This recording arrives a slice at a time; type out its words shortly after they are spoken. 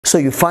So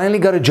you finally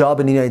got a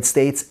job in the United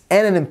States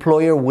and an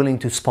employer willing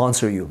to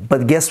sponsor you.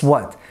 But guess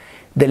what?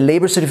 The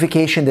labor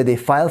certification that they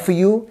filed for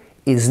you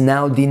is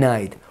now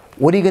denied.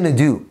 What are you going to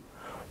do?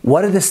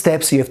 What are the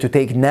steps you have to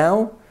take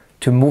now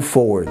to move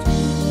forward?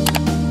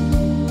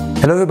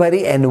 Hello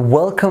everybody and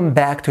welcome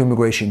back to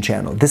Immigration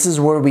Channel. This is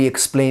where we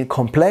explain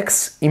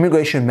complex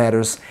immigration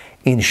matters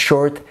in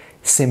short,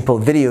 simple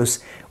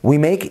videos. We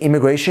make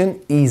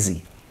immigration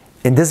easy.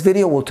 In this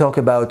video, we'll talk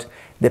about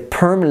the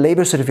Perm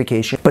labor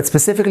certification, but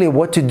specifically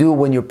what to do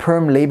when your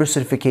Perm labor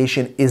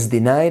certification is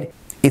denied.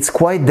 It's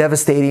quite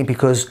devastating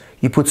because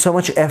you put so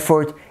much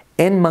effort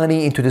and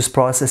money into this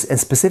process and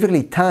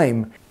specifically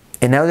time,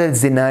 and now that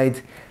it's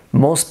denied,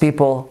 most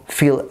people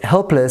feel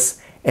helpless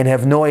and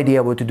have no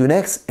idea what to do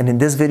next. And in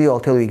this video,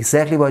 I'll tell you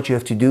exactly what you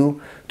have to do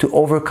to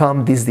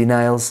overcome these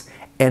denials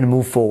and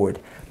move forward.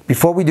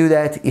 Before we do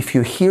that, if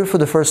you're here for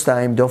the first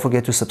time, don't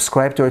forget to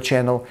subscribe to our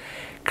channel,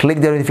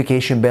 click the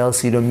notification bell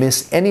so you don't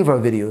miss any of our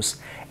videos,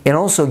 and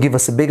also give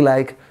us a big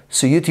like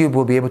so YouTube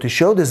will be able to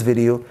show this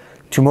video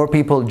to more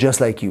people just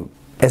like you.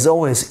 As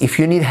always, if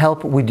you need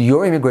help with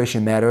your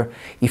immigration matter,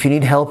 if you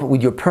need help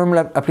with your Perm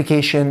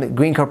application,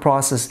 green card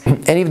process,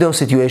 any of those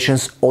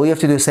situations, all you have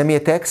to do is send me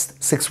a text,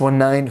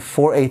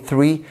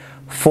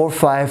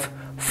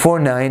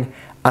 619-483-4549.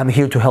 I'm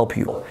here to help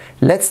you.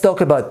 Let's talk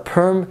about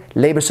Perm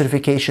labor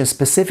certification,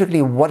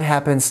 specifically what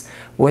happens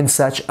when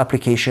such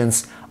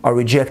applications are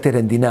rejected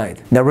and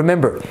denied. Now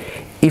remember,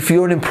 if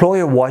you're an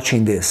employer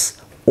watching this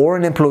or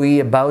an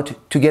employee about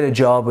to get a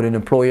job with an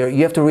employer,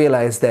 you have to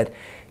realize that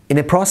in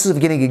the process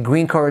of getting a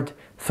green card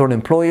through an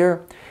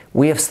employer,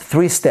 we have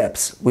three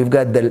steps. We've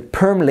got the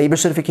Perm labor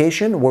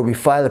certification, where we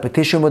file a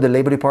petition with the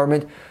Labor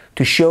Department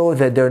to show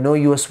that there are no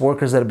U.S.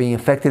 workers that are being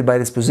affected by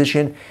this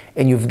position,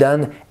 and you've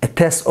done a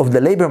test of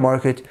the labor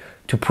market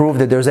to prove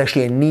that there's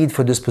actually a need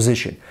for this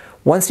position.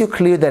 Once you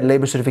clear that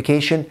labor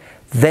certification,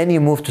 then you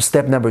move to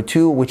step number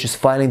 2, which is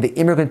filing the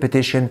immigrant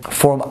petition,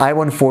 Form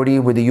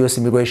I-140 with the U.S.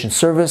 Immigration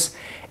Service,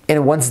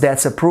 and once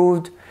that's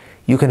approved,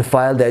 you can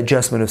file the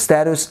adjustment of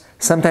status.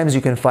 Sometimes you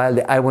can file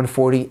the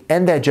I-140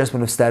 and the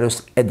adjustment of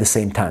status at the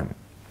same time.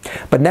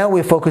 But now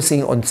we're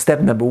focusing on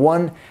step number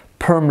 1,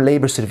 Perm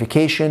labor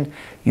certification.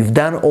 You've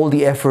done all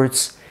the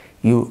efforts.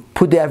 You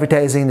put the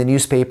advertising in the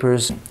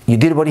newspapers. You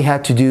did what you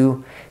had to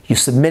do. You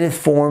submitted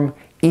Form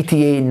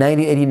ETA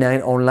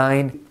 1989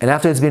 online. And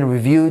after it's been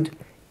reviewed,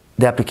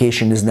 the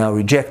application is now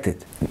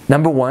rejected.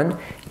 Number 1,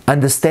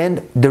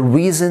 understand the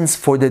reasons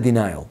for the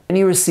denial. When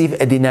you receive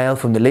a denial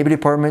from the Labor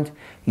Department,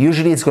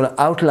 usually it's going to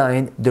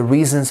outline the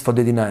reasons for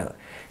the denial.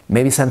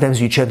 Maybe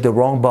sometimes you check the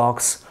wrong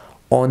box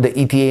on the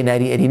ETA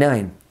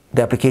 1989,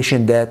 the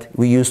application that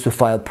we use to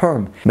file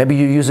Perm. Maybe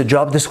you use a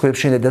job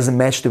description that doesn't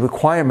match the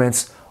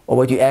requirements or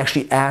what you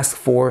actually asked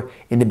for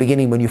in the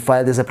beginning when you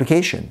filed this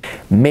application.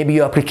 Maybe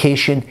your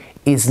application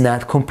is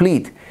not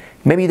complete.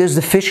 Maybe there's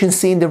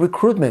deficiency in the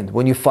recruitment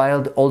when you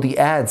filed all the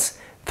ads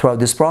throughout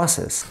this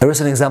process. There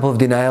is an example of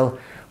denial.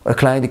 A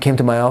client that came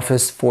to my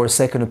office for a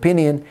second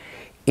opinion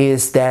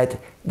is that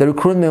the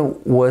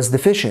recruitment was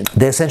deficient.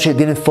 They essentially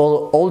didn't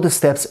follow all the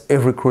steps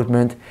of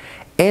recruitment,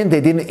 and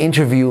they didn't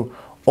interview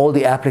all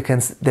the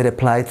applicants that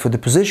applied for the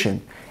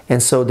position.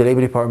 And so the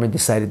Labor Department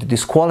decided to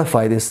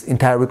disqualify this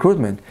entire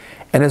recruitment.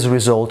 And as a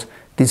result,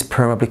 this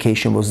Perm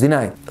application was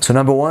denied. So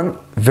number 1,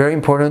 very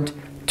important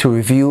to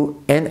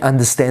review and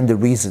understand the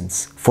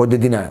reasons for the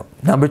denial.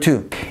 Number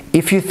 2,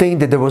 if you think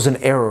that there was an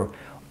error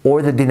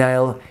or the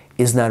denial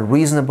is not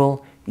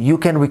reasonable, you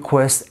can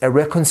request a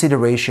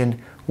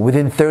reconsideration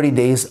within 30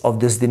 days of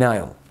this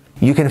denial.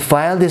 You can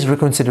file this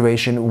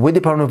reconsideration with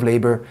the Department of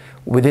Labor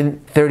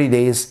within 30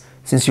 days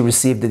since you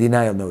received the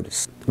denial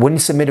notice. When you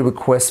submit a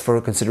request for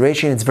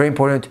reconsideration, it's very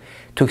important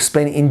to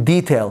explain in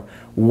detail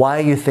why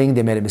you think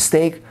they made a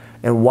mistake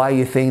and why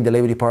you think the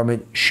Labor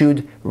Department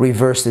should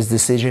reverse this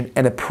decision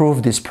and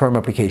approve this Perm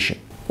application.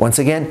 Once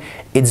again,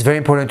 it's very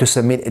important to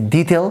submit a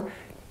detailed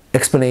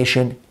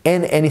explanation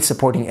and any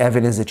supporting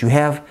evidence that you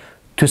have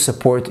to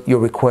support your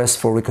request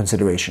for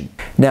reconsideration.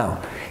 Now,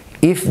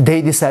 if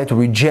they decide to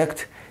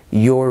reject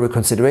your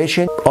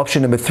reconsideration,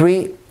 option number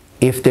 3,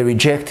 if they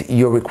reject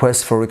your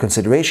request for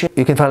reconsideration,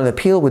 you can file an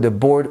appeal with the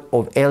Board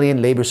of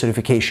Alien Labor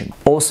Certification,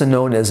 also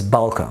known as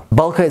BALCA.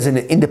 BALCA is an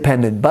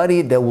independent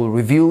body that will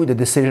review the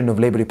decision of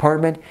Labor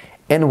Department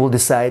and will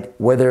decide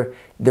whether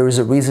there is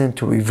a reason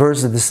to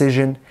reverse the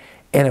decision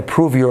and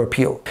approve your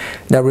appeal.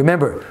 Now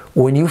remember,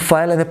 when you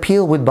file an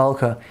appeal with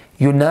BALCA,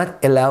 you're not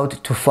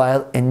allowed to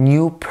file a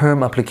new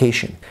Perm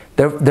application.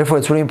 Therefore,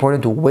 it's really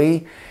important to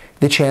weigh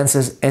the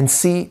chances and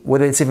see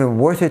whether it's even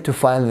worth it to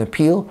file an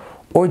appeal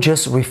or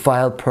just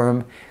refile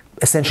Perm,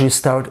 essentially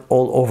start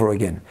all over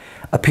again.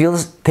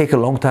 Appeals take a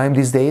long time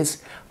these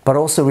days, but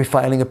also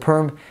refiling a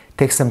Perm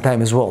takes some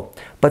time as well.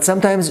 But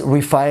sometimes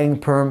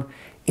refiling Perm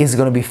is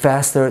going to be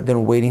faster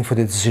than waiting for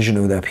the decision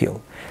of the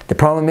appeal. The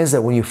problem is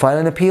that when you file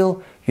an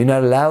appeal, you're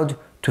not allowed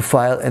to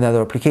file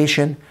another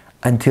application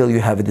until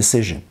you have a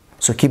decision.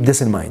 So keep this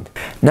in mind.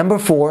 Number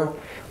 4,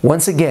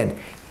 once again,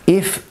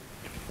 if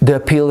the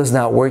appeal is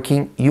not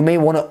working, you may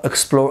want to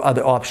explore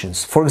other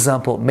options. For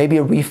example, maybe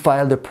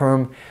refile the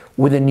Perm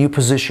with a new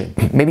position.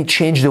 Maybe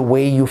change the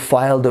way you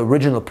filed the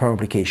original perm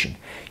application.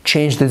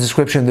 Change the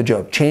description of the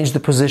job. Change the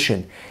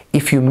position.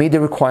 If you meet the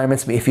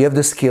requirements, if you have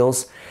the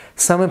skills,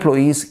 some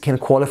employees can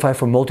qualify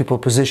for multiple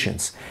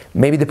positions.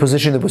 Maybe the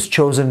position that was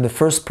chosen in the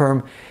first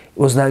perm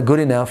was not good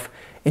enough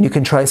and you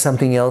can try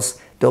something else.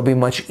 They'll be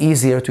much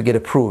easier to get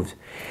approved.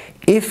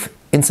 If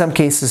in some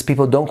cases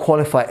people don't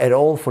qualify at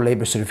all for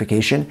labor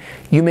certification,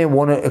 you may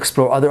want to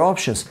explore other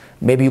options.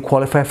 Maybe you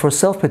qualify for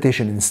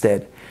self-petition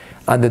instead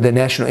under the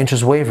National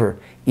Interest Waiver,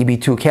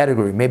 EB2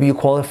 category. Maybe you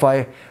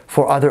qualify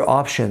for other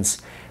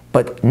options,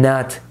 but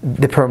not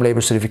the perm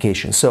labor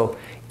certification. So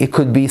it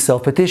could be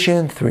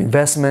self-petition, through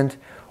investment,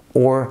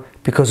 or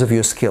because of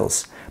your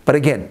skills. But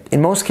again,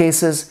 in most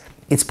cases,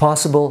 it's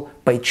possible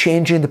by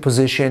changing the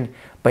position,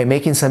 by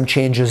making some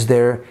changes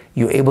there,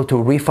 you're able to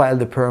refile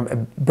the perm, a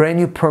brand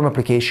new perm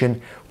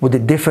application with a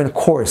different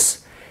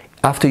course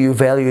after you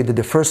evaluated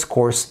the first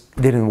course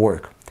didn't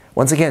work.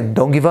 Once again,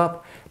 don't give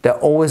up. There are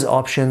always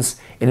options,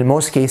 and in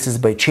most cases,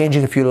 by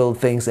changing a few little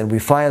things and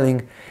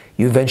refiling,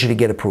 you eventually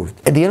get approved.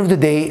 At the end of the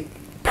day,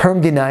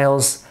 perm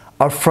denials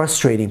are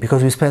frustrating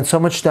because we spend so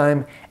much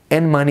time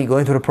and money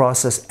going through the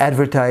process,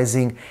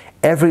 advertising.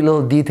 Every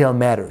little detail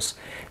matters.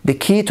 The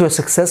key to a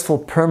successful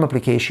perm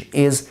application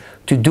is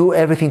to do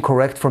everything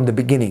correct from the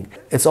beginning.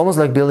 It's almost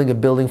like building a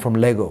building from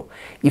Lego.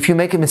 If you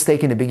make a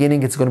mistake in the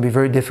beginning, it's going to be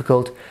very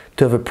difficult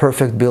to have a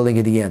perfect building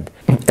at the end.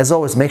 As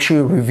always, make sure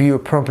you review your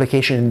perm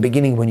application in the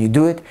beginning when you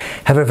do it.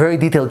 Have a very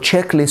detailed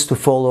checklist to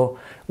follow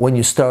when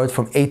you start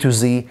from A to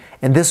Z,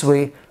 and this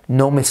way,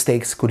 no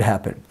mistakes could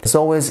happen. As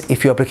always,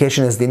 if your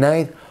application is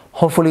denied,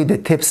 hopefully the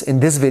tips in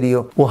this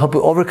video will help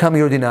you overcome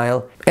your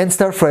denial and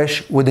start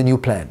fresh with a new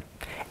plan.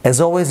 As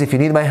always, if you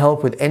need my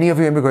help with any of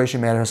your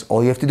immigration matters,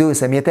 all you have to do is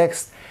send me a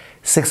text,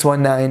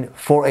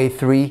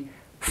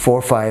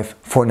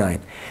 619-483-4549.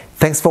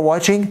 Thanks for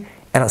watching,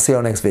 and I'll see you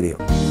on the next video.